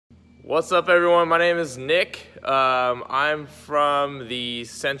What's up, everyone? My name is Nick. I'm from the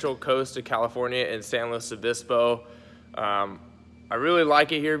central coast of California in San Luis Obispo. I really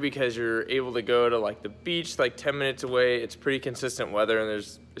like it here because you're able to go to like the beach like 10 minutes away. It's pretty consistent weather, and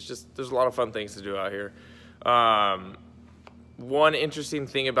there's a lot of fun things to do out here. One interesting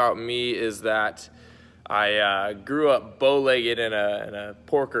thing about me is that I grew up bow-legged in a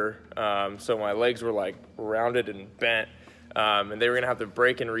porker, so my legs were like rounded and bent. And they were gonna have to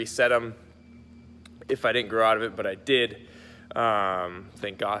break and reset them if I didn't grow out of it, but I did,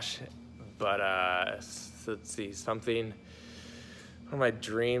 thank gosh. But let's see, one of my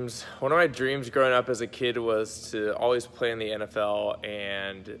dreams growing up as a kid was to always play in the NFL,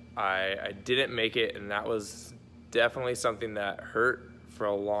 and I didn't make it, and that was definitely something that hurt for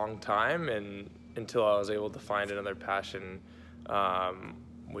a long time, and until I was able to find another passion,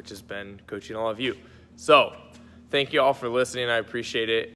 which has been coaching all of you. So thank you all for listening. I appreciate it.